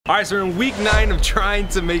All right, so we're in week 9 of trying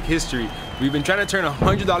to make history. We've been trying to turn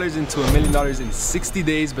 $100 into $1 million in 60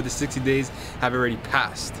 days, but the 60 days have already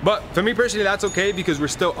passed. But for me personally, that's okay because we're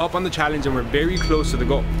still up on the challenge and we're very close to the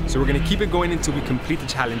goal. So we're gonna keep it going until we complete the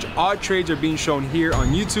challenge. All trades are being shown here on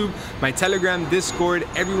YouTube, my Telegram, Discord,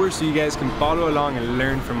 everywhere, so you guys can follow along and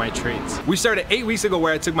learn from my trades. We started 8 weeks ago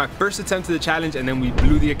where I took my first attempt to the challenge and then we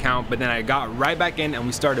blew the account, but then I got right back in and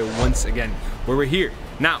we started once again, where we're here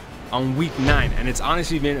now on week 9, and it's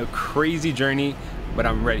honestly been a crazy journey, but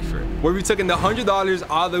I'm ready for it. Where we took in the $100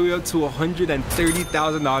 all the way up to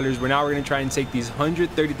 $130,000, where now we're gonna try and take these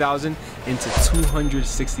 $130,000 into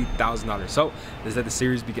 $260,000. So let's let the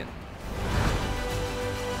series begin.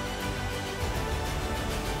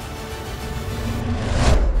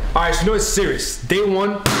 All right, so you know it's serious. Day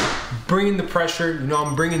 1, bringing the pressure. You know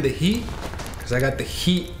I'm bringing the heat, because I got the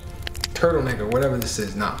heat turtleneck or whatever this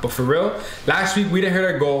is. Nah, but for real, last week we didn't hit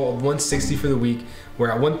our goal of 160 for the week.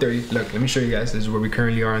 We're at 130. Look, let me show you guys. This is where we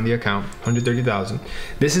currently are on the account, 130,000.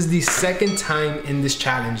 This is the second time in this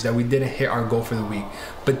challenge that we didn't hit our goal for the week.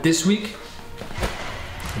 But this week,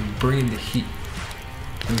 I'm bringing the heat.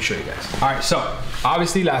 Let me show you guys. All right, so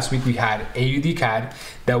obviously last week we had AUD CAD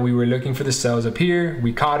that we were looking for the sells up here.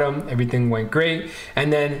 We caught them, everything went great.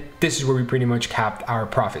 And then this is where we pretty much capped our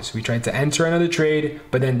profits. We tried to enter another trade,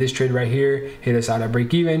 but then this trade right here hit us out at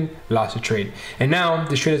break even, lost a trade. And now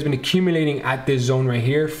this trade has been accumulating at this zone right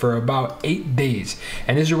here for about 8 days.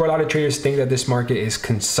 And this is where a lot of traders think that this market is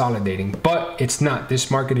consolidating, but it's not.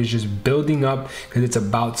 This market is just building up because it's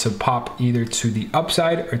about to pop either to the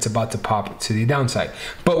upside or it's about to pop to the downside.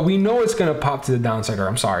 But we know it's gonna pop to the downside, or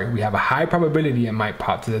I'm sorry, we have a high probability it might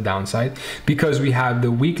pop to the downside because we have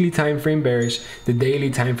the weekly time frame bearish, the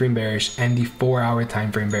daily time frame bearish, and the 4-hour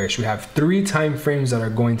time frame bearish. We have 3 time frames that are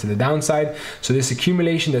going to the downside. So this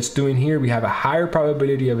accumulation that's doing here, we have a higher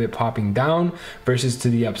probability of it popping down versus to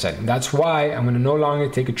the upside. And that's why I'm gonna no longer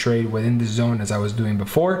take a trade within the zone as I was doing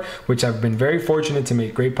before, which I've been very fortunate to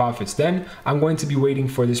make great profits. Then I'm going to be waiting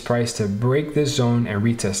for this price to break this zone and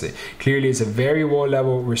retest it. Clearly it's a very well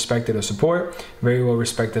level respected of support, very well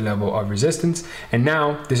respected level of resistance. And now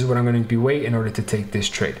this is what I'm going to be waiting in order to take this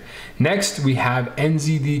trade. Next, we have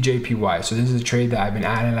NZD-JPY. So this is a trade that I've been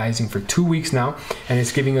analyzing for 2 weeks now, and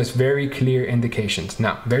it's giving us very clear indications.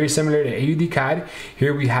 Now, very similar to AUD-CAD,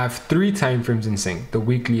 here we have 3 time frames in sync. The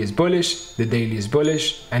weekly is bullish, the daily is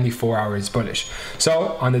bullish, and the 4-hour is bullish.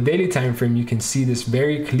 So on the daily time frame, you can see this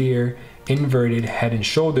very clear inverted head and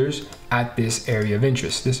shoulders at this area of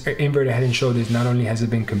interest. This inverted head and shoulders, not only has it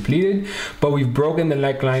been completed, but we've broken the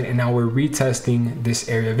neckline and now we're retesting this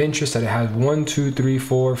area of interest that it has 1, 2, 3,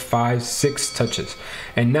 4, 5, 6 touches.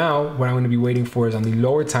 And now what I'm going to be waiting for is on the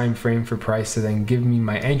lower time frame for price to then give me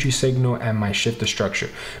my entry signal and my shift of structure.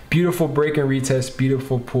 Beautiful break and retest,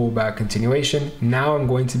 beautiful pullback continuation. Now I'm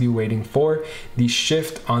going to be waiting for the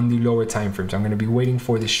shift on the lower time frames. I'm going to be waiting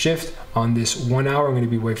for the shift on this 1 hour. I'm going to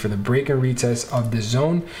be waiting for the break and retest of this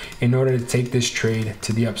zone in order to take this trade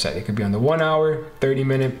to the upside. It could be on the 1 hour, 30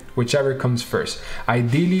 minute, whichever comes first.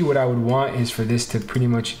 Ideally, what I would want is for this to pretty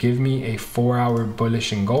much give me a 4-hour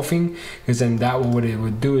bullish engulfing, because then that what it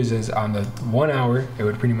would do is on the 1 hour, it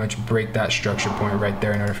would pretty much break that structure point right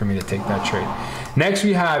there in order for me to take that trade. Next,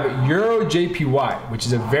 we have Euro JPY, which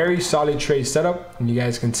is a very solid trade setup. And you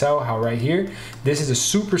guys can tell how right here, this is a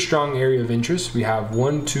super strong area of interest. We have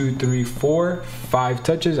 1, 2, 3, 4, 5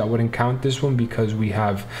 touches. I wouldn't count this one because we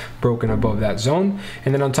have broken above that zone.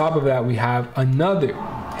 And then on top of that, we have another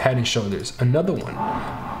head and shoulders, another one,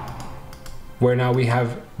 where now we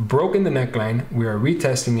have broken the neckline, we are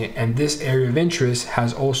retesting it, and this area of interest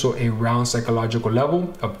has also a round psychological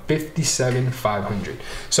level of 57,500.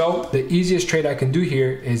 So the easiest trade I can do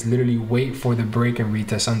here is literally wait for the break and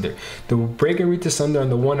retest under. The break and retest under on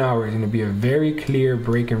the 1 hour is going to be a very clear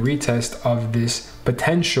break and retest of this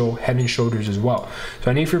potential head and shoulders as well.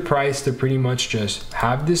 So I need for price to pretty much just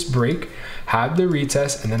have this break, have the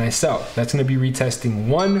retest, and then I sell. That's going to be retesting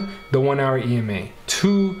 1, the 1 hour EMA,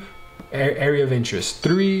 2, area of interest,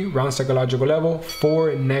 3, round psychological level,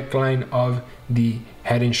 4, neckline of the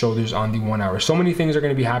head and shoulders on the 1 hour. So many things are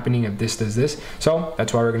going to be happening if this does this. So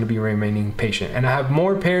that's why we're going to be remaining patient. And I have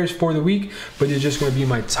more pairs for the week, but they're just going to be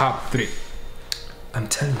my top 3. I'm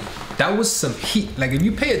telling you, that was some heat. Like if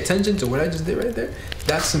you pay attention to what I just did right there,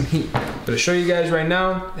 that's some heat. But to show you guys right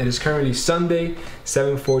now, it is currently Sunday,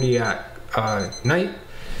 7:40 at night.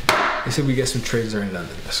 Let's see if we get some trades there in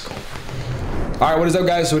London. Let's go. All right, what is up,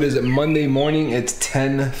 guys? So it is Monday morning. It's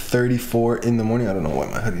 10:34 in the morning. I don't know why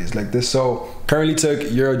my hoodie is like this. So Currently took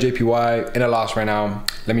Euro JPY in a loss right now.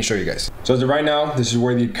 Let me show you guys. So as of right now, this is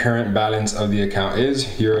where the current balance of the account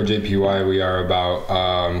is. Euro JPY, we are about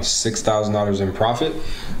 $6,000 in profit.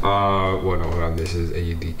 Well, no, hold on, this is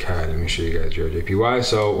AUD CAD. Let me show you guys Euro JPY.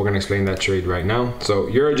 So we're gonna explain that trade right now. So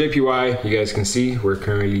Euro JPY, you guys can see we're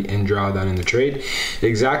currently in drawdown in the trade.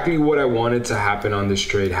 Exactly what I wanted to happen on this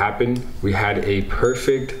trade happened. We had a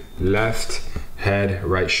perfect left head,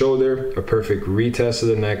 right shoulder, a perfect retest of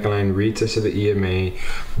the neckline, retest of the EMA,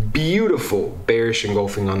 beautiful bearish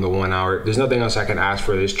engulfing on the 1 hour. There's nothing else I can ask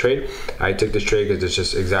for this trade. I took this trade because it's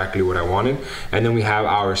just exactly what I wanted. And then we have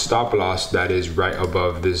our stop loss that is right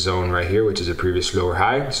above this zone right here, which is a previous lower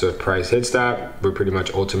high. So if price hits that, we're pretty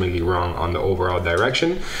much ultimately wrong on the overall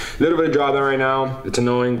direction. A little bit of drawdown right now. It's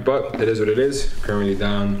annoying, but it is what it is. Currently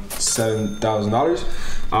down $7,000.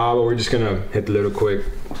 But we're just gonna hit the little quick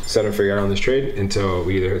set and figure out on this trade until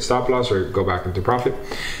we either hit stop loss or go back into profit.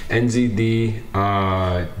 NZD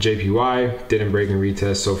JPY didn't break and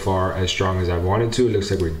retest so far as strong as I wanted to. It looks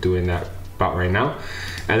like we're doing that about right now.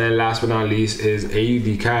 And then last but not least is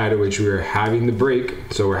AUD CAD, which we are having the break.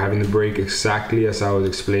 So we're having the break exactly as I was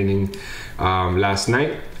explaining last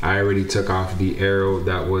night. I already took off the arrow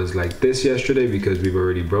that was like this yesterday because we've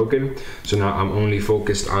already broken. So now I'm only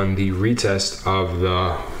focused on the retest of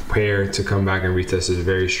the pair to come back and retest this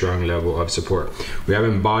very strong level of support. We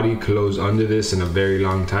haven't body closed under this in a very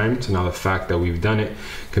long time. So now the fact that we've done it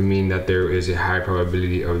can mean that there is a high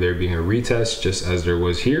probability of there being a retest just as there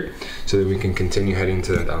was here, so that we can continue heading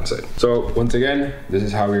to the downside. So once again, this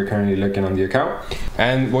is how we're currently looking on the account.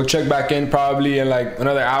 And we'll check back in probably in like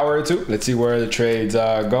another hour or two. Let's see where the trades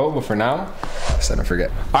go, but for now, let's not forget.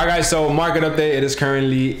 All right guys, so market update. It is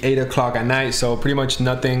currently 8 o'clock at night, so pretty much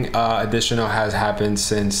nothing additional has happened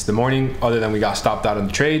since the morning other than we got stopped out on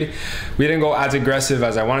the trade. We didn't go as aggressive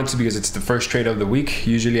as I wanted to because it's the first trade of the week.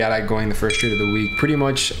 Usually I like going the first trade of the week pretty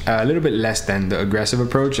much a little bit less than the aggressive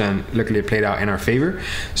approach, and luckily it played out in our favor.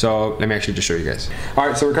 So let me actually just show you guys. All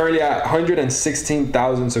right, so we're currently at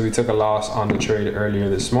 116,000. So we took a loss on the trade earlier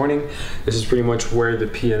this morning. This is pretty much where the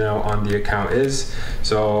P&L on the account is.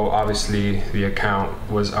 So obviously the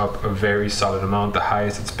account was up a very solid amount. The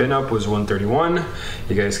highest it's been up was 131.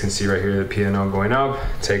 You guys can see right here the P&L going up,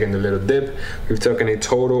 taking the little dip. We've taken a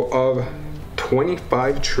total of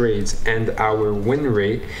 25 trades, and our win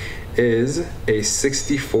rate is a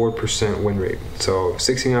 64% win rate. So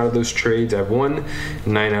 16 out of those trades I've won,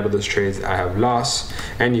 9 out of those trades I have lost.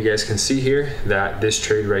 And you guys can see here that this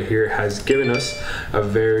trade right here has given us a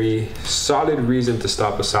very solid reason to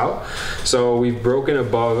stop us out. So we've broken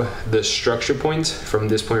above the structure point from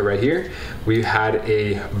this point right here. We had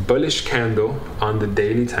a bullish candle on the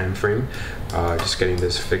daily time frame. Just getting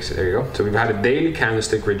this fixed. There you go. So we've had a daily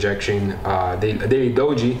candlestick rejection, a daily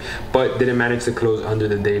doji, but didn't manage to close under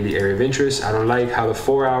the daily area of interest. I don't like how the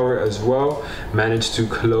 4 hour as well managed to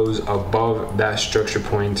close above that structure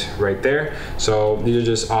point right there. So these are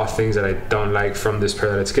just all things that I don't like from this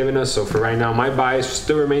pair that it's given us. So for right now, my bias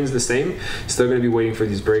still remains the same. Still going to be waiting for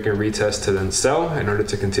these break and retest to then sell in order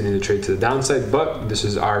to continue the trade to the downside. But this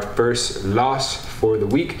is our first loss for the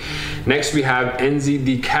week. Next we have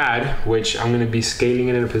NZD CAD, which I'm going to be scaling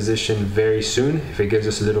it in a position very soon. If it gives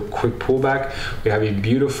us a little quick pullback, we have a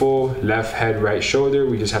beautiful left head, right shoulder.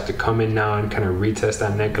 We just have to come in now and kind of retest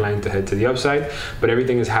that neckline to head to the upside. But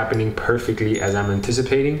everything is happening perfectly as I'm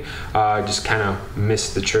anticipating. Just kind of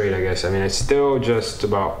missed the trade, I guess. I mean, it's still just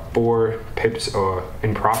about 4 pips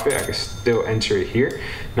in profit. I can still enter it here.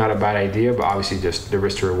 Not a bad idea, but obviously just the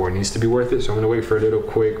risk to reward needs to be worth it. So I'm going to wait for a little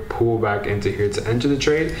quick pullback into here to enter the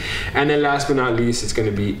trade. And then last but not least, it's going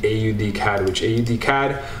to be AUD CAD, which AUD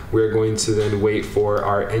CAD, we're going to then wait for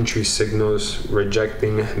our entry signals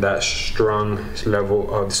rejecting that strong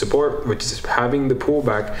level of support, which is having the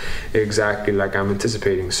pullback exactly like I'm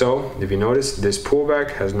anticipating. So if you notice, this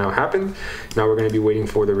pullback has now happened. Now we're going to be waiting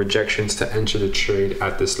for the rejections to enter the trade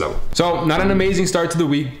at this level. So not an amazing start to the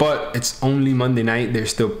week, but it's only Monday night.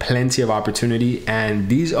 There's still plenty of opportunity, and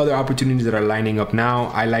these other opportunities that are lining up now,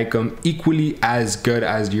 I like them equally as good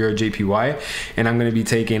as Euro JPY, and I'm going to be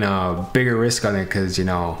taking a bigger risk on it because, you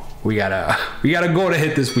know, we gotta go to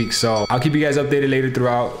hit this week. So I'll keep you guys updated later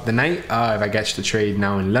throughout the night. If I catch the trade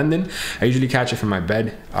now in London, I usually catch it from my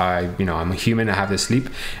bed. You know, I'm a human, I have to sleep.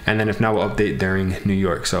 And then if not, we'll update during New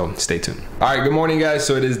York. So stay tuned. All right, good morning guys.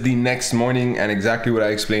 So it is the next morning, and exactly what I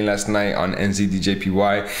explained last night on NZD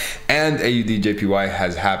JPY and AUD JPY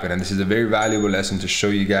has happened. And this is a very valuable lesson to show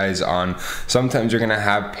you guys on sometimes you're gonna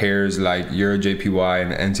have pairs like Euro JPY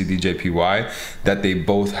and NZD JPY that they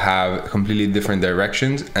both have completely different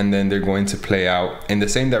directions, and then they're going to play out in the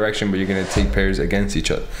same direction, but you're going to take pairs against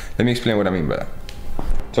each other. Let me explain what I mean by that.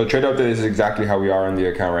 So trade update is exactly how we are on the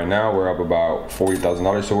account right now. We're up about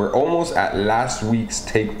 $40,000. So we're almost at last week's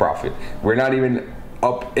take profit. We're not even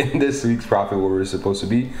up in this week's profit where we're supposed to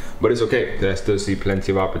be, but it's okay. I still see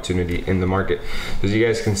plenty of opportunity in the market. As you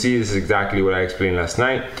guys can see, this is exactly what I explained last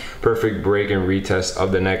night. Perfect break and retest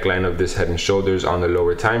of the neckline of this head and shoulders on the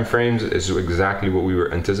lower time frames is exactly what we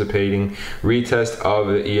were anticipating. Retest of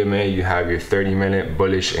the EMA, you have your 30-minute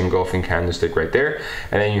bullish engulfing candlestick right there,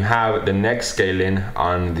 and then you have the next scale in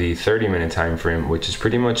on the 30-minute time frame, which is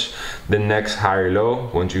pretty much the next higher low.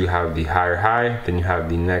 Once you have the higher high, then you have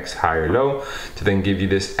the next higher low to then give you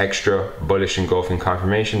this extra bullish engulfing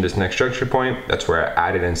confirmation, this next structure point. That's where I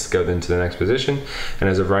added and scaled into the next position. And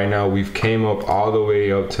as of right now, we've came up all the way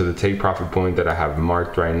up to the take profit point that I have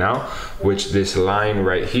marked right now, which this line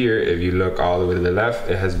right here, if you look all the way to the left,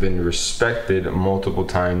 it has been respected multiple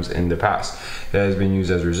times in the past. It has been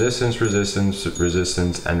used as resistance, resistance,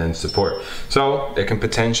 resistance, and then support. So it can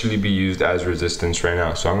potentially be used as resistance right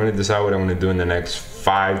now. So I'm going to decide what I'm going to do in the next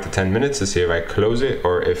 5 to 10 minutes to see if I close it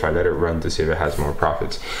or if I let it run to see if it has more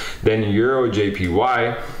profits. Then Euro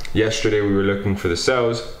JPY, yesterday we were looking for the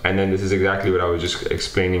sells, and then this is exactly what I was just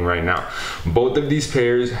explaining right now. Both of these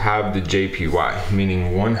pairs have the JPY,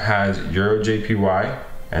 meaning one has Euro JPY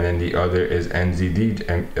and then the other is NZD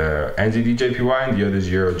JPY, and the other is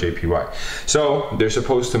Euro JPY. So they're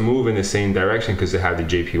supposed to move in the same direction because they have the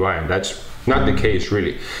JPY, and that's not the case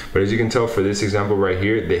really. But as you can tell for this example right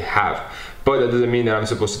here, they have. But that doesn't mean that I'm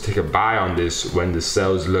supposed to take a buy on this when the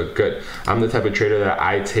sells look good. I'm the type of trader that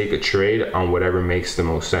I take a trade on whatever makes the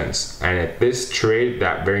most sense. And at this trade,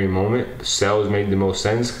 that very moment, the sells made the most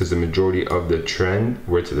sense because the majority of the trend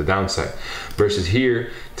were to the downside. Versus here,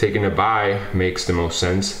 taking a buy makes the most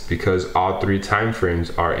sense because all 3 time frames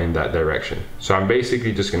are in that direction. So I'm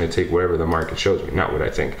basically just gonna take whatever the market shows me, not what I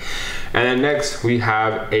think. And then next we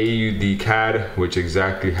have AUD CAD, which is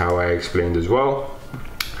exactly how I explained as well.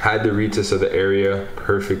 Had the retest of the area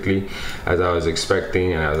perfectly as I was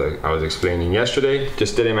expecting and as I was explaining yesterday.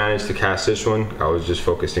 Just didn't manage to cast this one. I was just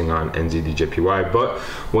focusing on NZD JPY, but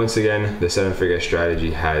once again, the 7-figure strategy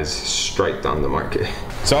has striked on the market.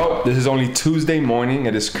 So this is only Tuesday morning.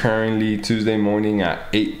 It is currently Tuesday morning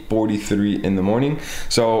at 8:43 in the morning.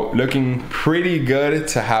 So looking pretty good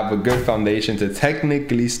to have a good foundation to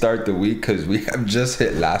technically start the week because we have just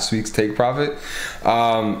hit last week's take profit.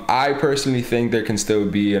 I personally think there can still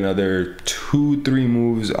be another 2-3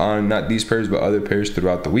 moves on not these pairs but other pairs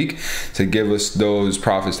throughout the week to give us those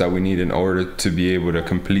profits that we need in order to be able to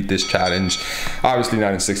complete this challenge. Obviously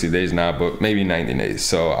not in 60 days now, but maybe 90 days.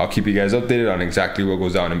 So I'll keep you guys updated on exactly what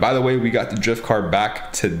goes down. And by the way, we got the drift cart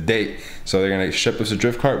back today, so they're gonna ship us a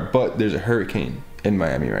drift cart, but there's a hurricane in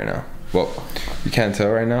Miami right now. Well, you can't tell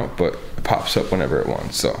right now, but it pops up whenever it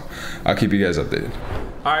wants. So I'll keep you guys updated.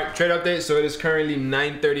 All right, trade update. So it is currently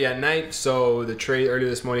 9:30 at night. So the trade earlier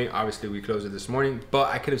this morning, obviously we closed it this morning, but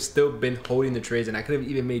I could have still been holding the trades and I could have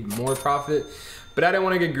even made more profit. But I didn't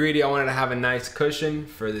want to get greedy. I wanted to have a nice cushion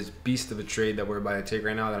for this beast of a trade that we're about to take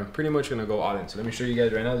right now that I'm pretty much going to go all in. So let me show you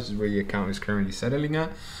guys right now. This is where your account is currently settling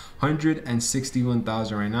at.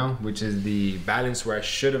 161,000 right now, which is the balance where I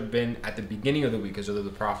should have been at the beginning of the week because of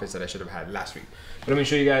the profits that I should have had last week. But let me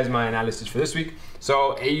show you guys my analysis for this week.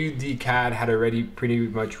 So AUD CAD had already pretty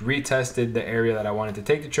much retested the area that I wanted to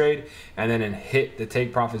take the trade and then it hit the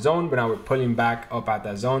take profit zone, but now we're pulling back up at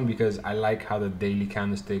that zone because I like how the daily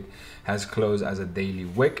candlestick has closed as a daily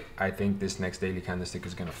wick. I think this next daily candlestick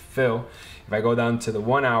is gonna fill. If I go down to the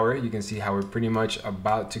 1 hour, you can see how we're pretty much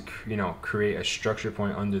about to, create a structure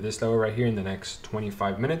point under this level right here in the next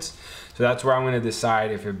 25 minutes. So that's where I'm gonna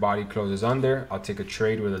decide if your body closes under. I'll take a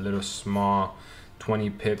trade with a little small 20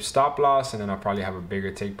 pip stop loss, and then I'll probably have a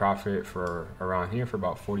bigger take profit for around here for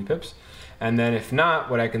about 40 pips. And then if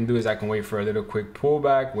not, what I can do is I can wait for a little quick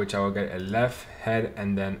pullback, which I will get a left head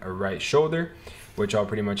and then a right shoulder, which I'll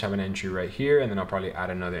pretty much have an entry right here, and then I'll probably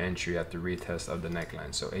add another entry at the retest of the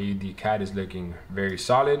neckline. So AUD CAD is looking very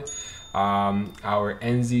solid. Our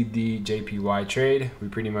NZD JPY trade, we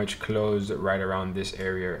pretty much closed right around this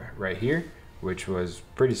area right here, which was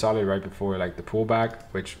pretty solid right before like the pullback,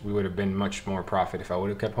 which we would have been much more profit if I would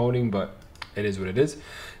have kept holding, but it is what it is.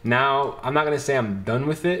 Now, I'm not gonna say I'm done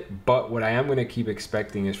with it, but what I am gonna keep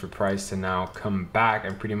expecting is for price to now come back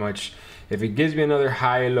and pretty much, if it gives me another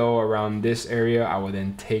high low around this area, I will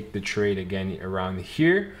then take the trade again around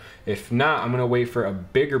here. If not, I'm gonna wait for a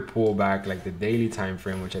bigger pullback like the daily time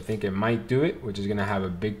frame, which I think it might do it, which is gonna have a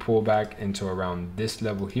big pullback into around this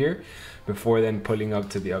level here before then pulling up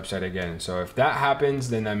to the upside again. So if that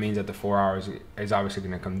happens, then that means that the 4 hours is obviously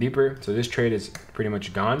gonna come deeper. So this trade is pretty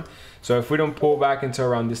much gone. So if we don't pull back into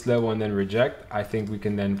around this level and then reject, I think we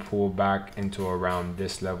can then pull back into around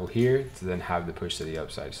this level here to then have the push to the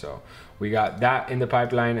upside. So we got that in the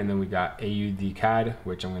pipeline, and then we got AUD CAD,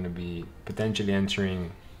 which I'm gonna be potentially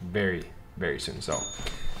entering very, very soon. So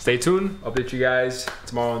stay tuned. Update you guys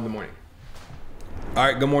tomorrow in the morning. All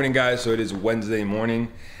right, good morning, guys. So it is Wednesday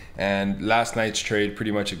morning, and last night's trade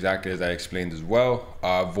pretty much exactly as I explained as well.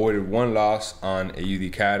 Avoided one loss on AUD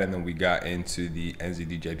CAD, and then we got into the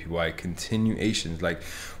NZD/JPY continuations. Like,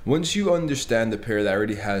 once you understand the pair that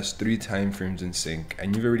already has 3 time frames in sync,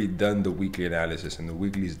 and you've already done the weekly analysis, and the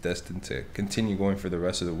weekly is destined to continue going for the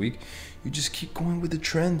rest of the week, you just keep going with the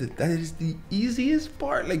trend. That is the easiest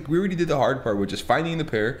part. Like, we already did the hard part, which is finding the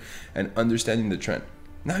pair and understanding the trend.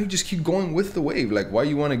 Now you just keep going with the wave. Like, why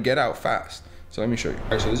you want to get out fast? So let me show you.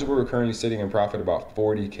 All right, so this is where we're currently sitting in profit, about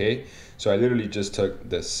 40K. So I literally just took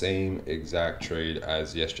the same exact trade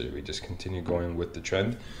as yesterday. We just continue going with the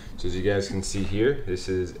trend. So as you guys can see here, this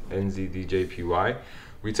is NZD/JPY.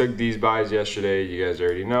 We took these buys yesterday. You guys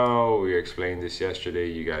already know. We explained this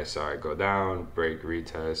yesterday. You guys saw it go down, break,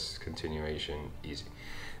 retest, continuation, easy.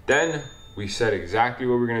 Then we said exactly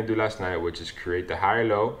what we were gonna do last night, which is create the higher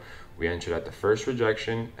low. We entered at the first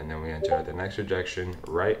rejection, and then we entered at the next rejection,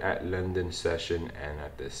 right at London session, and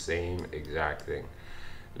at the same exact thing.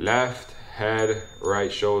 Left head,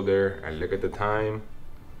 right shoulder, and look at the time,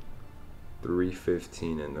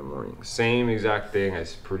 3:15 in the morning. Same exact thing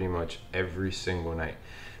as pretty much every single night.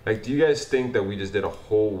 Like, do you guys think that we just did a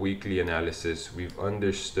whole weekly analysis? We've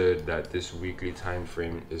understood that this weekly time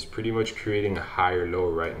frame is pretty much creating a higher low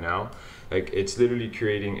right now. Like, it's literally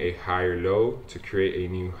creating a higher low to create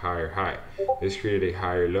a new higher high. This created a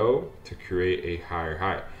higher low to create a higher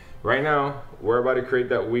high. Right now, we're about to create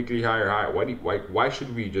that weekly higher high. Why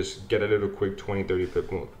should we just get a little quick 20-30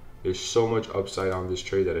 pip move? There's so much upside on this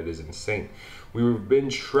trade that it is insane. We've been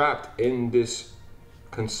trapped in this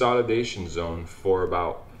consolidation zone for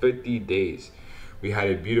about 50 days. We had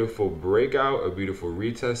a beautiful breakout, a beautiful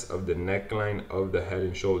retest of the neckline of the head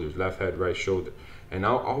and shoulders, left head, right shoulder. And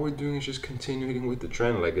now all we're doing is just continuing with the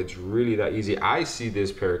trend. Like, it's really that easy. I see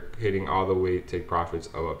this pair hitting all the way take profits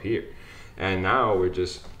of up here. And now we're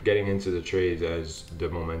just getting into the trades as the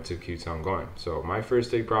momentum keeps on going. So my first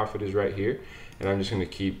take profit is right here. And I'm just gonna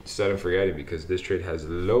keep set and forgetting, because this trade has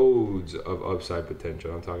loads of upside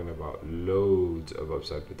potential. I'm talking about loads of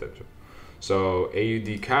upside potential. So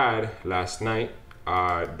AUD CAD last night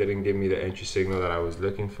didn't give me the entry signal that I was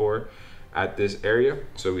looking for at this area,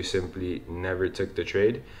 so we simply never took the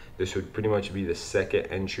trade. This would pretty much be the second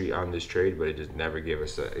entry on this trade, but it just never gave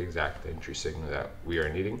us the exact entry signal that we are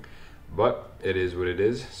needing. But it is what it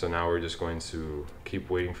is. So now we're just going to keep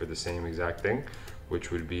waiting for the same exact thing,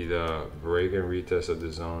 which would be the break and retest of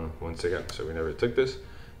the zone once again. So we never took this,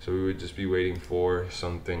 so we would just be waiting for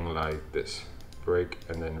something like this, break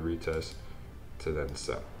and then retest to then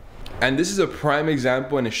sell. And this is a prime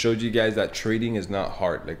example, and it showed you guys that trading is not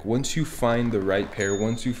hard. Like, once you find the right pair,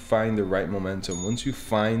 once you find the right momentum, once you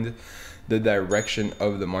find the direction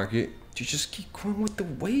of the market, you just keep going with the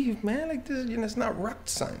wave, man. Like, this, you know, it's not rocket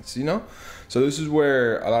science, you know? So this is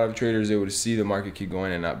where a lot of traders, they would see the market keep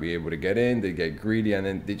going and not be able to get in. They get greedy, and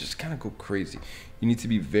then they just kind of go crazy. You need to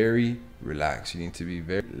be very relaxed. You need to be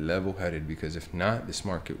very level-headed, because if not, this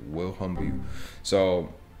market will humble you.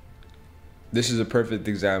 So this is a perfect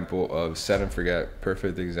example of set and forget,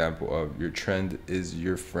 perfect example of your trend is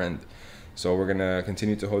your friend. So we're gonna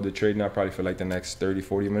continue to hold the trade now, probably for like the next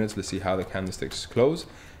 30-40 minutes. Let's see how the candlesticks close,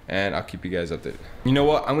 and I'll keep you guys updated. You know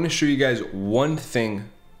what? I'm gonna show you guys one thing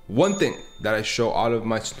that I show all of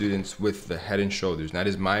my students with the head and shoulders. And that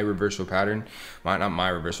is my reversal pattern. Not my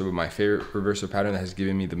reversal, but my favorite reversal pattern that has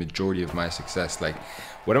given me the majority of my success. Like,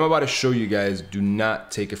 what I'm about to show you guys, do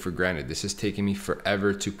not take it for granted. This has taken me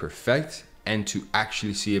forever to perfect and to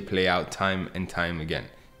actually see it play out time and time again.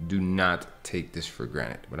 Do not take this for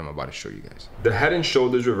granted, what I'm about to show you guys. The head and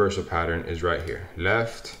shoulders reversal pattern is right here.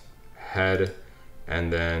 Left, head,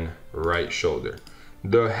 and then right shoulder.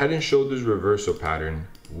 The head and shoulders reversal pattern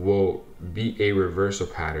will be a reversal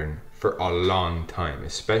pattern for a long time,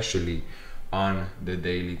 especially on the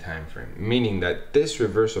daily time frame, meaning that this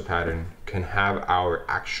reversal pattern can have our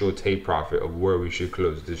actual take profit of where we should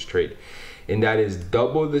close this trade, and that is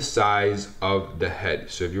double the size of the head.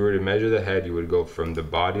 So if you were to measure the head, you would go from the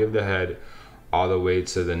body of the head all the way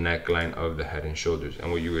to the neckline of the head and shoulders.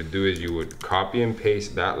 And what you would do is you would copy and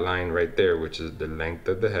paste that line right there, which is the length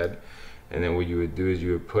of the head. And then what you would do is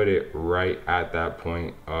you would put it right at that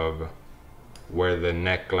point of where the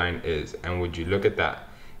neckline is. And would you look at that?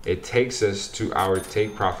 It takes us to our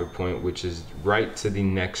take profit point, which is right to the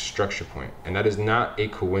next structure point. And that is not a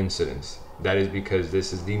coincidence. That is because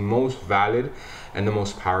this is the most valid and the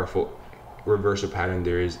most powerful reversal pattern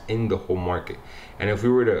there is in the whole market. And if we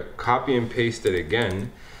were to copy and paste it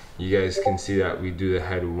again, you guys can see that we do the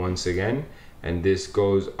head once again, and this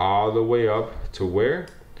goes all the way up to where?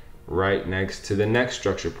 Right next to the next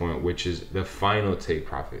structure point, which is the final take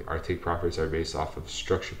profit. Our take profits are based off of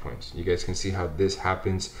structure points. You guys can see how this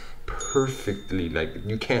happens perfectly. Like,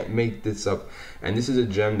 you can't make this up. And this is a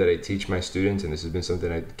gem that I teach my students, and this has been something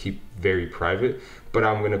I keep very private, but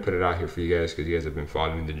I'm gonna put it out here for you guys because you guys have been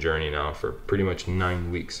following the journey now for pretty much 9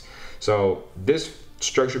 weeks. So this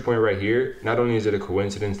structure point right here, not only is it a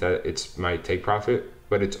coincidence that it's my take profit,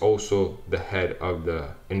 but it's also the head of the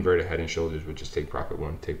inverted head and shoulders, which is take profit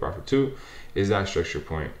 1, take profit 2, is that structure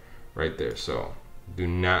point right there. So do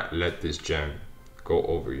not let this gem go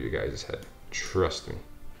over you guys' head. Trust me.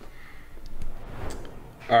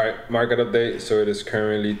 All right, market update. So it is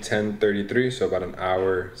currently 10:33, so about an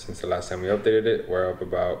hour since the last time we updated it. We're up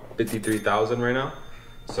about 53,000 right now.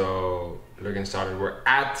 So looking started, we're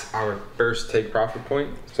at our first take profit point.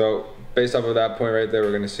 So based off of that point right there,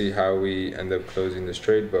 we're gonna see how we end up closing this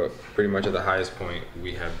trade, but pretty much at the highest point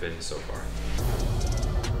we have been so far.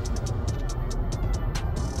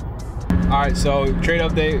 All right, so trade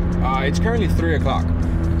update. It's currently 3 o'clock.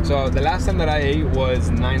 So the last time that I ate was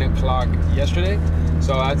 9 o'clock yesterday.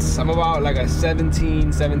 So I'm about like a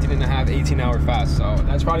 17 and a half, 18-hour fast. So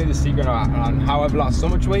that's probably the secret on how I've lost so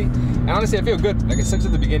much weight. And honestly, I feel good. Like, it sucks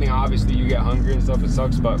at the beginning. Obviously, you get hungry and stuff. It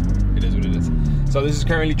sucks, but it is what it is. So this is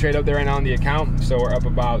currently trade up there right now on the account. So we're up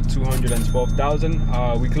about 212,000.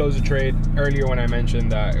 We closed the trade earlier when I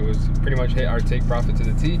mentioned that it was pretty much hit our take profit to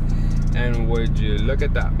the T. And would you look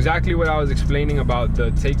at that? Exactly what I was explaining about the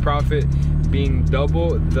take profit being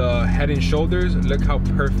double the head and shoulders. Look how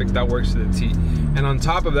perfect that works to the T. And on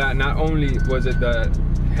top of that, not only was it the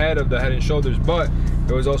head of the head and shoulders, but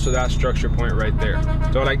it was also that structure point right there.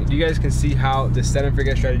 So like, you guys can see how the set and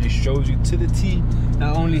forget strategy shows you to the T,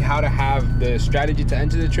 not only how to have the strategy to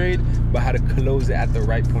enter the trade, but how to close it at the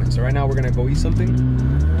right point. So right now we're gonna go eat something.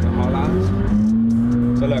 Haul out.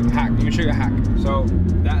 So look, hack, let me show you a hack. So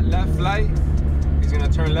that left light is gonna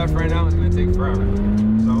turn left right now. It's gonna take forever.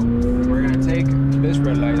 So we're gonna take this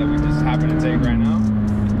red light that we just happen to take right now.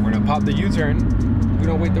 We're gonna pop the U-turn. We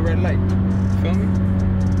don't wait the red light. Feel me?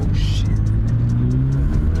 Oh shit.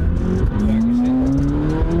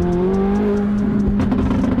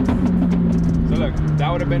 So look,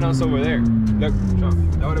 that would have been us over there. Look,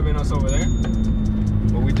 that would have been us over there.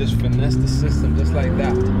 But we just finessed the system just like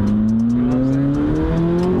that. You know what I'm saying?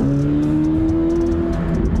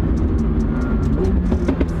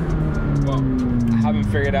 Well, I haven't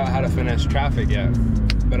figured out how to finesse traffic yet,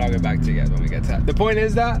 but I'll get back to you guys when we get to that. The point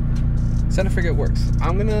is that set and forget works.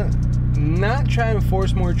 I'm gonna not try and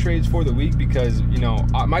force more trades for the week because, you know,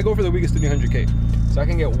 my goal for the week is 300K. So I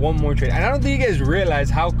can get one more trade. And I don't think you guys realize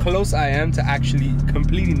how close I am to actually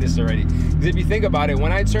completing this already. Because if you think about it,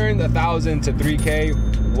 when I turned 1,000 to 3K,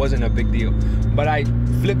 wasn't a big deal. But I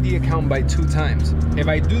flipped the account by 2 times. If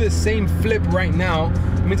I do the same flip right now,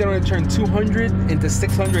 it means I'm gonna turn 200 into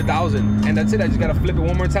 600,000. And that's it, I just gotta flip it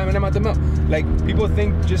one more time and I'm at the mill. Like, people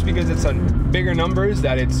think just because it's on bigger numbers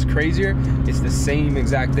that it's crazier. It's the same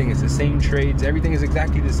exact thing, it's the same trades, everything is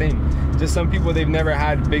exactly the same. Just some people, they've never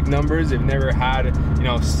had big numbers, they've never had, you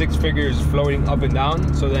know, 6 figures floating up and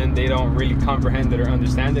down, so then they don't really comprehend it or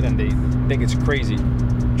understand it and they think it's crazy.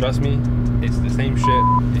 Trust me, it's the same shit,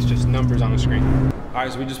 it's just numbers on the screen. All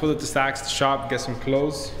right, so we just pulled up the Saks, the shop, get some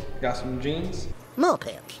clothes, got some jeans. Mall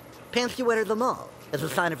pants. Pants you wear to the mall as a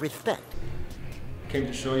sign of respect. Came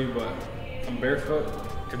to show you, but I'm barefoot.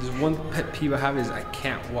 If there's one pet peeve I have is I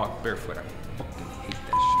can't walk barefoot. I fucking hate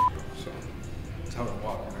that shit, bro. So that's how I'm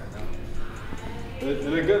walking right now. They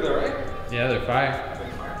look good though, right? Yeah, they're fire.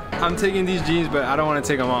 I'm taking these jeans, but I don't want to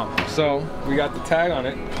take them off. So we got the tag on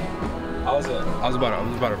it. I was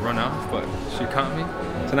about to run off, but she caught me.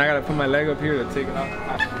 So now I gotta put my leg up here to take it off.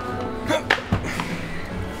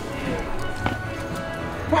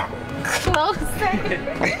 Closer.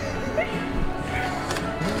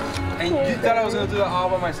 And you thought I was gonna do that all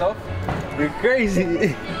by myself? You're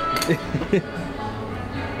crazy.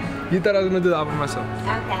 You thought I was gonna do that all by myself?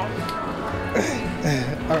 Okay.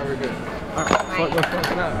 Alright, we're good. Alright,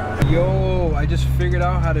 fuck now. Yo, I just figured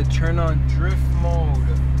out how to turn on drift mode.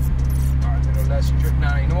 Alright, little less drift.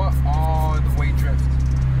 Now, you know what? All the way drift.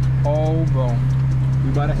 Oh, bro.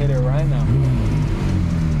 We about to hit it right now.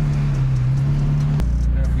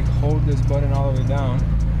 And if we hold this button all the way down,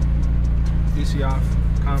 DC off,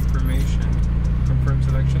 confirmation. Confirm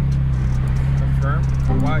selection. Confirm.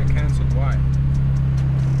 Why? Canceled. Why?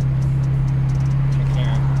 I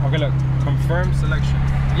can't. Okay, look. Confirm selection.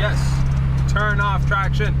 Yes. Turn off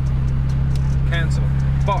traction. Cancel.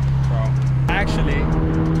 Fuck, bro. Actually,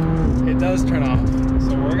 it does turn off.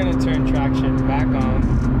 So we're gonna turn traction back on.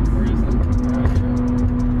 Where is it? Right here.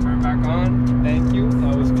 Turn back on. Thank you.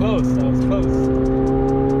 That was close. That was close.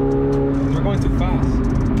 We're going too fast.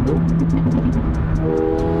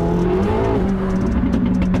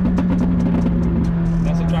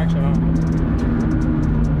 That's a traction on.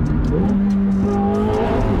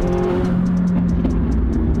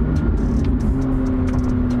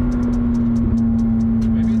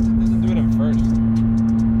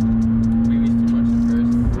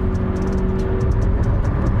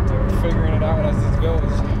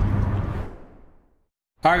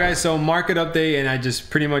 All right, guys, so market update, and I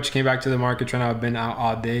just pretty much came back to the market right now. I've been out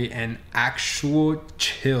all day, and actual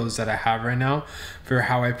chills that I have right now for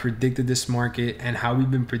how I predicted this market and how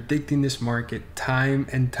we've been predicting this market time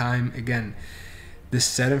and time again. The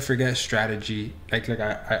set and forget strategy, I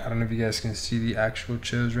don't know if you guys can see the actual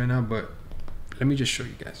chills right now, but let me just show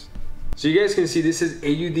you guys. So you guys can see this is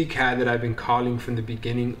AUD CAD that I've been calling from the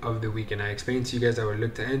beginning of the week, and I explained to you guys I would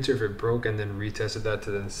look to enter if it broke and then retested that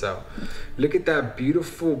to then sell. Look at that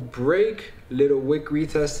beautiful break, little wick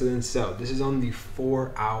retest to then sell. This is on the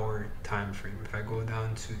 4-hour time frame. If I go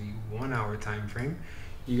down to the 1-hour time frame,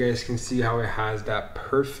 you guys can see how it has that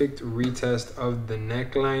perfect retest of the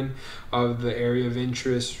neckline of the area of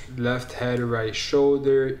interest, left head, right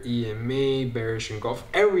shoulder, EMA, bearish engulf,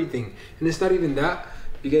 everything. And it's not even that.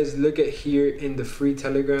 You guys look at here in the free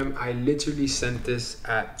Telegram, I literally sent this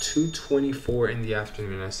at 2:24 in the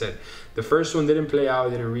afternoon. I said the first one didn't play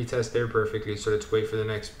out, didn't retest there perfectly, so let's wait for the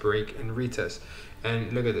next break and retest.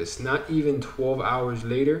 And look at this, not even 12 hours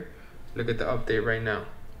later, look at the update right now.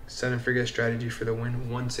 Set and forget strategy for the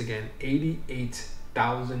win. Once again,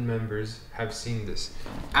 88,000 members have seen this.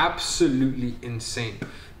 Absolutely insane.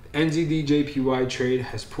 NZD JPY trade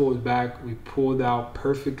has pulled back. We pulled out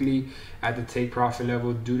perfectly at the take profit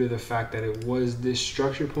level due to the fact that it was this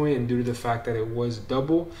structure point and due to the fact that it was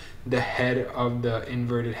double the head of the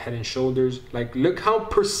inverted head and shoulders. Like, look how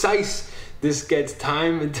precise this gets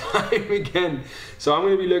time and time again. So I'm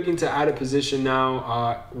going to be looking to add a position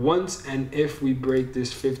now once and if we break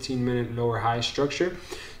this 15-minute lower high structure.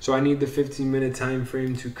 So I need the 15-minute time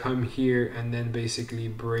frame to come here and then basically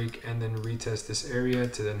break and then retest this area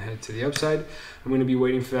to then head to the upside. I'm going to be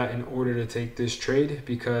waiting for that in order to take this trade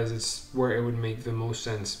because it's where it would make the most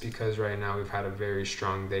sense, because right now we've had a very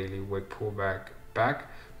strong daily wick pullback back,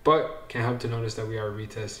 but can't help to notice that we are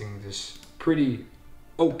retesting this pretty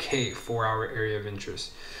okay 4-hour area of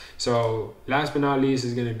interest. So last but not least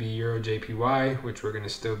is going to be Euro JPY, which we're going to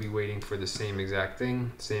still be waiting for the same exact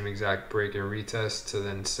thing, same exact break and retest to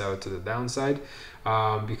then sell to the downside,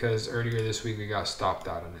 because earlier this week we got stopped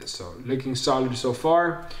out on it. So looking solid so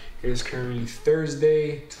far. It is currently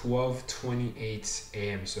Thursday, 12:28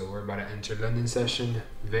 a.m. So we're about to enter London session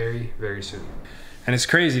very, very soon. And it's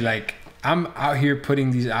crazy, like I'm out here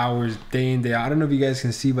putting these hours day in, day out. I don't know if you guys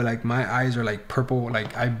can see, but like my eyes are like purple,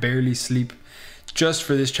 like I barely sleep just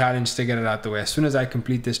for this challenge to get it out the way. As soon as I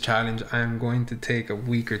complete this challenge, I am going to take a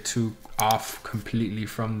week or two off completely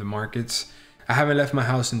from the markets. I haven't left my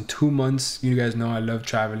house in 2 months. You guys know I love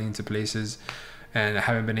traveling to places, and I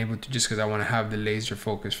haven't been able to just because I want to have the laser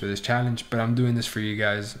focus for this challenge. But I'm doing this for you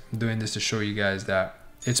guys. I'm doing this to show you guys that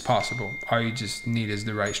it's possible. All you just need is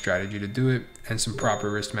the right strategy to do it and some proper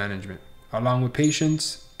risk management. Along with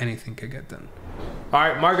patience, anything could get done. All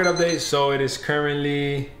right, market update. So it is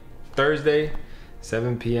currently Thursday,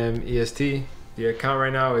 7 p.m. EST. The account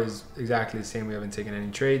right now is exactly the same. We haven't taken any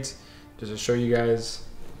trades. Just to show you guys,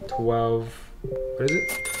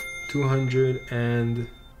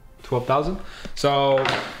 212,000. So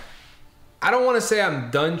I don't want to say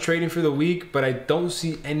I'm done trading for the week, but I don't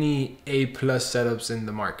see any A+ setups in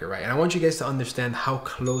the market, right? And I want you guys to understand how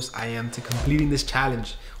close I am to completing this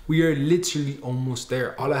challenge. We are literally almost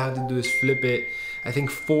there. All I have to do is flip it, I think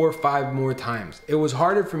 4 or 5 more times. It was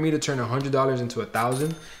harder for me to turn $100 into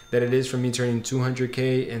 1,000 than it is for me turning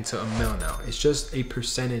 200K into $1 million now. It's just a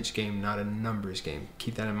percentage game, not a numbers game.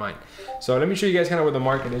 Keep that in mind. So let me show you guys kind of where the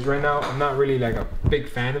market is right now. I'm not really like a big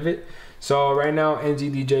fan of it. So right now,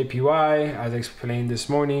 NZD JPY, as I explained this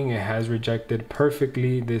morning, it has rejected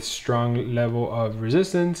perfectly this strong level of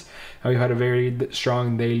resistance. And we've had a very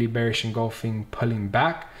strong daily bearish engulfing pulling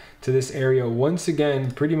back to this area once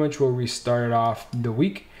again, pretty much where we started off the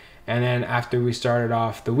week. And then after we started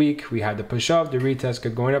off the week, we had the push up, the retest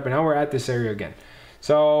kept going up, and now we're at this area again.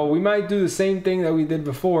 So we might do the same thing that we did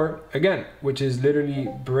before again, which is literally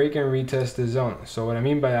break and retest the zone. So what I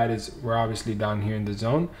mean by that is we're obviously down here in the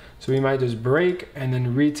zone. So we might just break and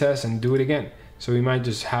then retest and do it again. So we might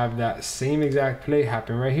just have that same exact play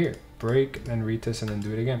happen right here. Break, then retest, and then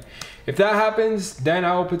do it again. If that happens, then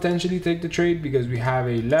I will potentially take the trade because we have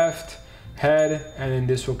a left head, and then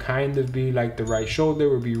this will kind of be like the right shoulder.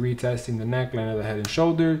 We'll be retesting the neckline of the head and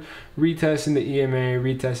shoulder, retesting the EMA,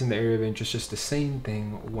 retesting the area of interest, just the same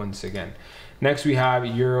thing once again. Next we have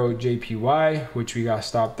Euro JPY, which we got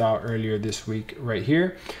stopped out earlier this week right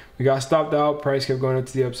here. We got stopped out, price kept going up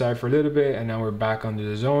to the upside for a little bit, and now we're back under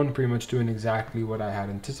the zone, pretty much doing exactly what I had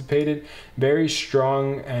anticipated. Very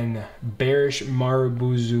strong and bearish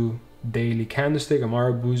Marubozu daily candlestick. A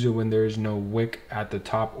Marubozu when there is no wick at the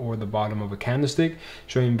top or the bottom of a candlestick,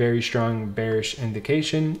 showing very strong bearish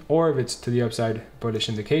indication, or if it's to the upside, bullish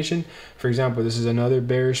indication. For example, this is another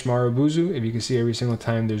bearish Marubozu. If you can see, every single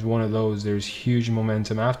time there's one of those, there's huge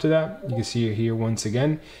momentum after that. You can see it here once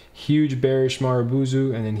again, huge bearish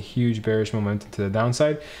Marubozu and then huge bearish momentum to the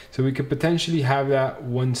downside. So we could potentially have that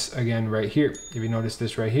once again right here. If you notice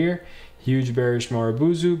this right here, huge bearish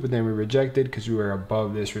Marubozu, but then we rejected because we were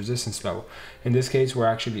above this resistance level. In this case, we're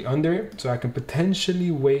actually under it. So I can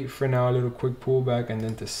potentially wait for now a little quick pullback and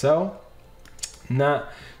then to sell.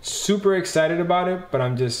 Not super excited about it, but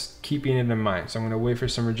I'm just keeping it in mind. So I'm going to wait for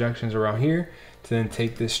some rejections around here to then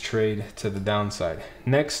take this trade to the downside.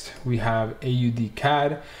 Next, we have AUD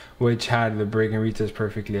CAD, which had the break and retest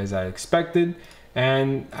perfectly as I expected.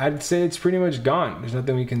 And I'd say it's pretty much gone. There's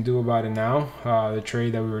nothing we can do about it now. The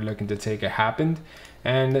trade that we were looking to take, it happened.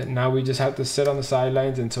 And now we just have to sit on the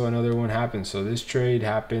sidelines until another one happens. So this trade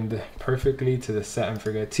happened perfectly to the set and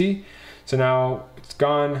forget T. So now it's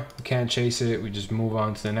gone. We can't chase it. We just move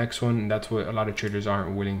on to the next one. And that's what a lot of traders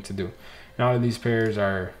aren't willing to do. And all of these pairs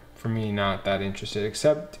are, for me, not that interested,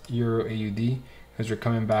 except Euro AUD, because we're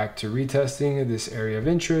coming back to retesting this area of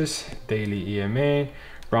interest, daily EMA.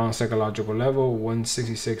 Wrong psychological level,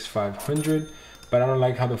 166,500, but I don't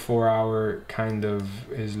like how the 4-hour kind of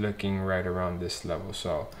is looking right around this level.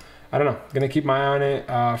 So I don't know, gonna keep my eye on it.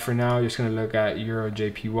 For now, just gonna look at Euro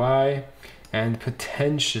JPY and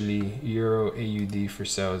potentially Euro AUD for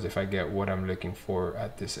sales if I get what I'm looking for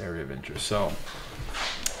at this area of interest. So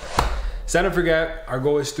set and forget, our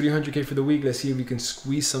goal is 300K for the week. Let's see if we can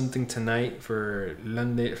squeeze something tonight for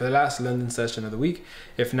London, for the last London session of the week.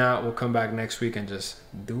 If not, we'll come back next week and just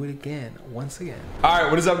do it again, once again. All right,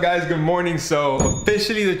 what is up guys? Good morning. So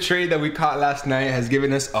officially the trade that we caught last night has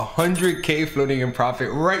given us 100K floating in profit.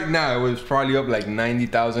 Right now, it was probably up like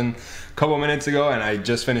 90,000 a couple minutes ago, and I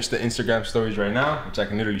just finished the Instagram stories right now, which I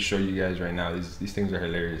can literally show you guys right now. These things are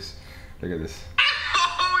hilarious. Look at this.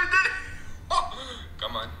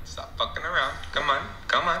 Come on, stop fucking around. Come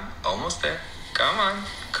on, almost there. Come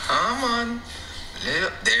on.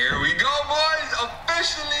 There we go, boys.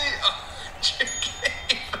 Officially,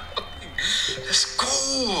 100K. Let's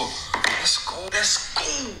go.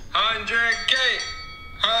 100K.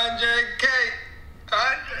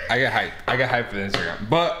 I get hyped for the Instagram.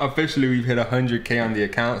 But officially we've hit 100K on the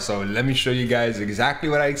account. So let me show you guys exactly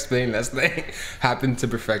what I explained last night happened to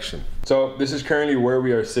perfection. So this is currently where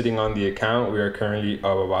we are sitting on the account. We are currently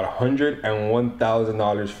of about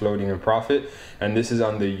 $101,000 floating in profit. And this is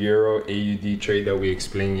on the Euro AUD trade that we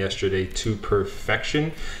explained yesterday to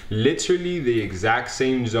perfection. Literally the exact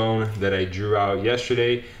same zone that I drew out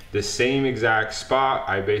yesterday. The same exact spot.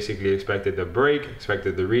 I basically expected the break,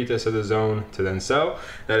 expected the retest of the zone to then sell.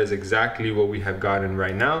 That is exactly what we have gotten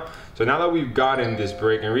right now. So now that we've gotten this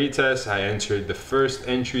break and retest, I entered the first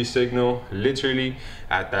entry signal literally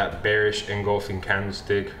at that bearish engulfing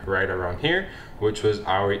candlestick right around here, which was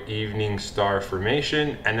our evening star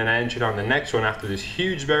formation. And then I entered on the next one after this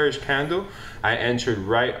huge bearish candle. I entered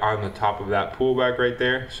right on the top of that pullback right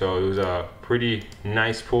there. So it was a pretty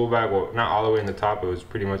nice pullback. Well, not all the way in the top. It was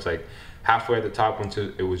pretty much like halfway at the top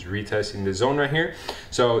until it was retesting the zone right here.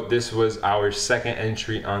 So this was our second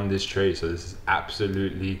entry on this trade. So this is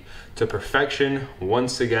absolutely to perfection.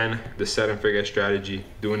 Once again, the set and forget strategy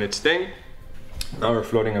doing its thing. Now we're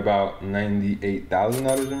floating about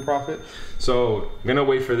 $98,000 in profit. So I'm gonna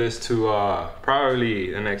wait for this to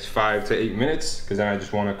probably the next 5 to 8 minutes, because then I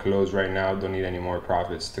just want to close right now. Don't need any more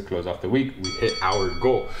profits to close off the week. We hit our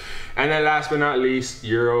goal. And then last but not least,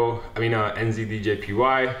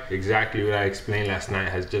 NZDJPY, exactly what I explained last night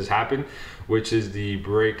has just happened, which is the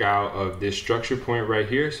breakout of this structure point right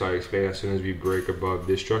here. So I explained as soon as we break above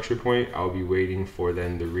this structure point, I'll be waiting for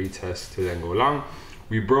then the retest to then go long.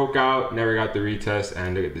 We broke out, never got the retest,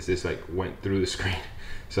 and look at this, this like went through the screen.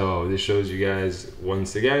 So this shows you guys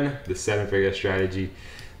once again, the 7-figure strategy.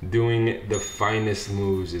 Doing the finest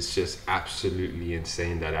moves is just absolutely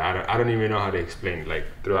insane that I don't even know how to explain it. Like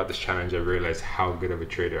throughout this challenge, I've realized how good of a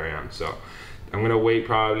trader I am. So I'm gonna wait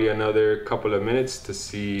probably another couple of minutes to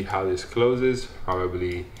see how this closes.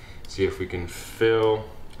 Probably see if we can fill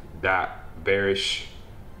that bearish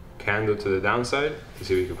candle to the downside to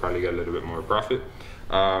see if we can probably get a little bit more profit.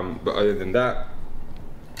 But other than that,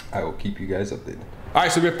 I will keep you guys updated. All right,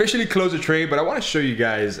 so we officially closed the trade, but I want to show you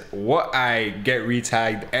guys what I get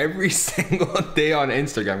retagged every single day on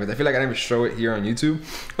Instagram, because I feel like I never show it here on YouTube,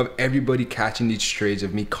 of everybody catching these trades,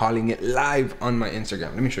 of me calling it live on my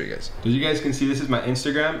Instagram. Let me show you guys. So you guys can see this is my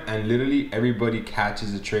Instagram, and literally everybody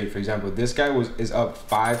catches a trade. For example, this guy is up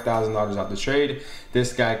 $5,000 off the trade.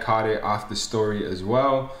 This guy caught it off the story as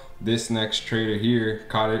well. This next trader here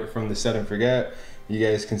caught it from the set and forget. You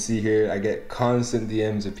guys can see here, I get constant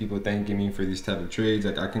DMs of people thanking me for these type of trades.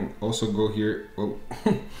 Like I can also go here, or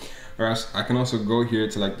else I can also go here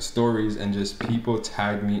to like the stories, and just people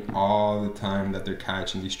tag me all the time that they're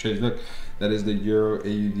catching these trades. Look, that is the Euro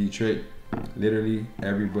AUD trade. Literally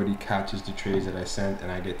everybody catches the trades that I sent, and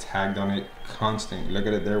I get tagged on it constantly. Look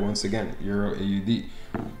at it there once again, Euro AUD,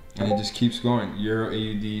 and it just keeps going. Euro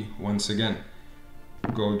AUD once again,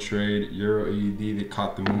 gold trade, Euro AUD, they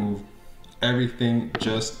caught the move. Everything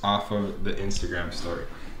just off of the Instagram story.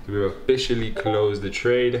 So we officially closed the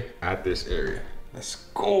trade at this area. Let's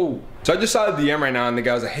go. So I just saw the DM right now, and the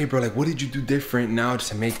guy was like, hey bro, like what did you do different now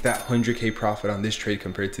to make that 100K profit on this trade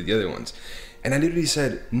compared to the other ones? And I literally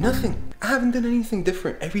said, nothing. I haven't done anything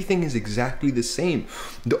different. Everything is exactly the same.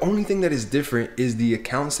 The only thing that is different is the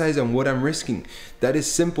account size and what I'm risking. That is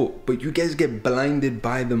simple, but you guys get blinded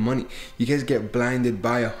by the money. You guys get blinded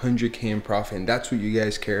by 100K in profit, and that's what you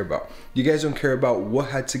guys care about. You guys don't care about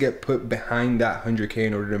what had to get put behind that 100K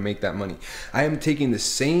in order to make that money. I am taking the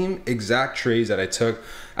same exact trades that I took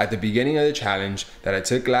at the beginning of the challenge, that I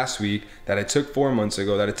took last week, that I took 4 months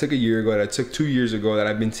ago, that I took a year ago, that I took 2 years ago, that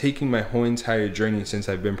I've been taking my whole entire journey since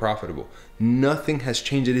I've been profitable. Nothing has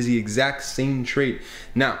changed. It is the exact same trade.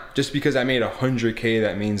 Now, just because I made 100K,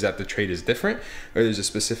 that means that the trade is different or there's a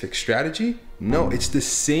specific strategy? No, it's the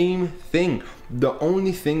same thing. The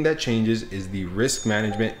only thing that changes is the risk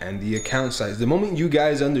management and the account size. The moment you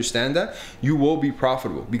guys understand that, you will be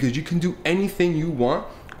profitable, because you can do anything you want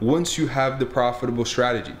once you have the profitable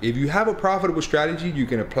strategy. If you have a profitable strategy, you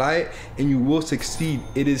can apply it and you will succeed.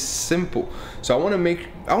 It is simple. So I want to make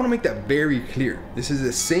that very clear. This is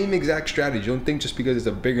the same exact strategy. Don't think just because it's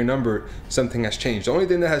a bigger number, something has changed. The only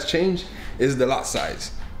thing that has changed is the lot size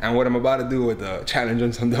and what I'm about to do with the challenge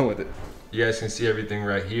once I'm done with it. You guys can see everything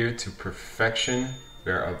right here to perfection.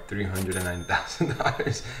 We're up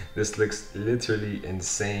 $309,000. This looks literally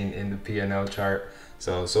insane in the P&L chart.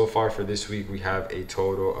 So far for this week, we have a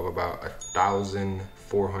total of about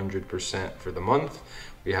 1,400% for the month.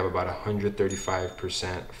 We have about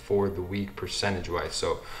 135% for the week percentage-wise.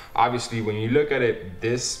 So obviously when you look at it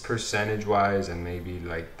this percentage-wise, and maybe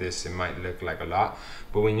like this, it might look like a lot.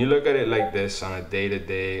 But when you look at it like this on a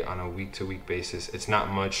day-to-day, on a week-to-week basis, it's not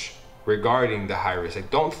much regarding the high risk. Like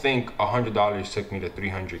don't think $100 took me to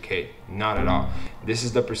 300K, not at all. This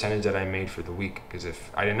is the percentage that I made for the week, because if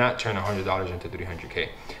I did not turn $100 into 300K,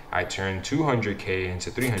 I turned 200K into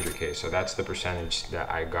 300K. So that's the percentage that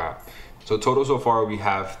I got. So total so far, we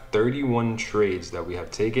have 31 trades that we have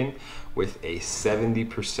taken with a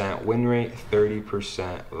 70% win rate,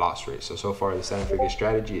 30% loss rate. So far the 7-figure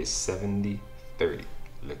strategy is 70-30,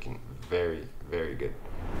 looking very, very good.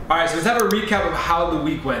 All right, so let's have a recap of how the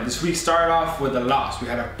week went. This week started off with a loss. We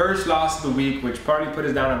had our first loss of the week, which probably put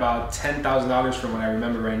us down about $10,000 from what I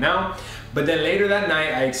remember right now. But then later that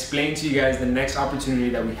night, I explained to you guys the next opportunity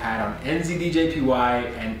that we had on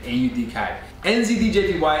NZDJPY and AUD CAD.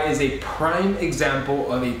 NZDJPY is a prime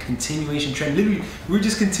example of a continuation trend. Literally, we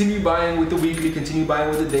just continue buying with the weekly, continue buying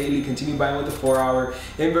with the daily, continue buying with the 4-hour,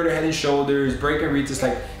 inverted head and shoulders, break and retest.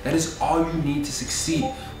 Like that is all you need to succeed.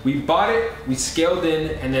 We bought it, we scaled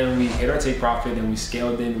in, and then we hit our take profit, and we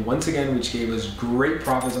scaled in once again, which gave us great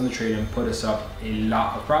profits on the trade and put us up a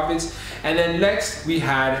lot of profits. And then next we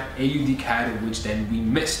had AUD CAD, which then we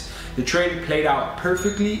missed. The trade played out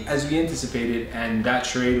perfectly as we anticipated, and that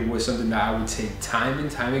trade was something that I would take time and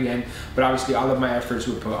time again, but obviously all of my efforts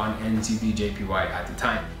were put on NZDJPY at the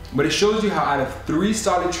time. But it shows you how out of 3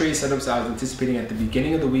 solid trade setups I was anticipating at the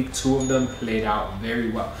beginning of the week, 2 of them played out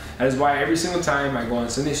very well. That is why every single time I go on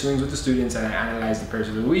Sunday swings with the students and I analyze the pairs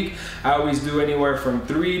of the week, I always do anywhere from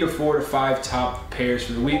 3 to 4 to 5 top pairs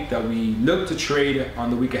for the week that we look to trade on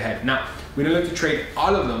the week ahead. Now, we don't look to trade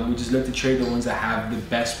all of them, we just look to trade the ones that have the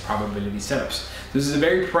best probability setups. This is a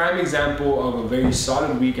very prime example of a very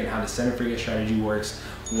solid week and how the 7-figure strategy works.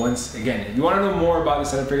 Once again, if you want to know more about the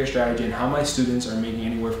 7-figure strategy and how my students are making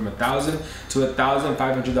anywhere from $1,000 to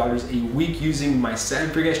 $1,500 a week using my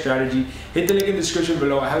 7-figure strategy, hit the link in the description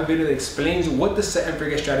below. I have a video that explains what the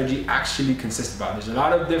 7-figure strategy actually consists about. There's a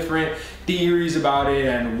lot of different theories about it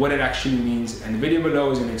and what it actually means, and the video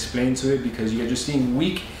below is going to explain to it, because you guys are seeing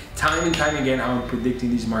week time and time again how I'm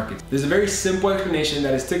predicting these markets. There's a very simple explanation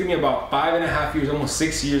that has taken me about 5.5 years, almost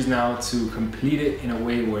 6 years now, to complete it in a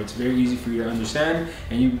way where it's very easy for you to understand,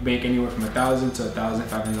 and you make anywhere from $1,000 to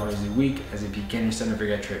 $1,500 a week as a beginner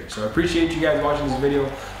 7-figure trader. So I appreciate you guys watching this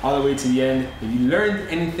video all the way to the end. If you learned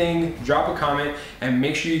anything, drop a comment and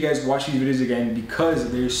make sure you guys watch these videos again,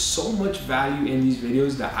 because there's so much value in these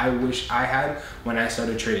videos that I wish I had when I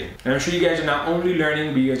started trading. And I'm sure you guys are not only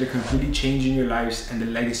learning, but you guys are completely changing your lives and the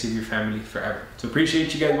legacy of your family forever. So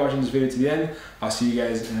appreciate you guys watching this video to the end. I'll see you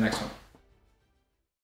guys in the next one.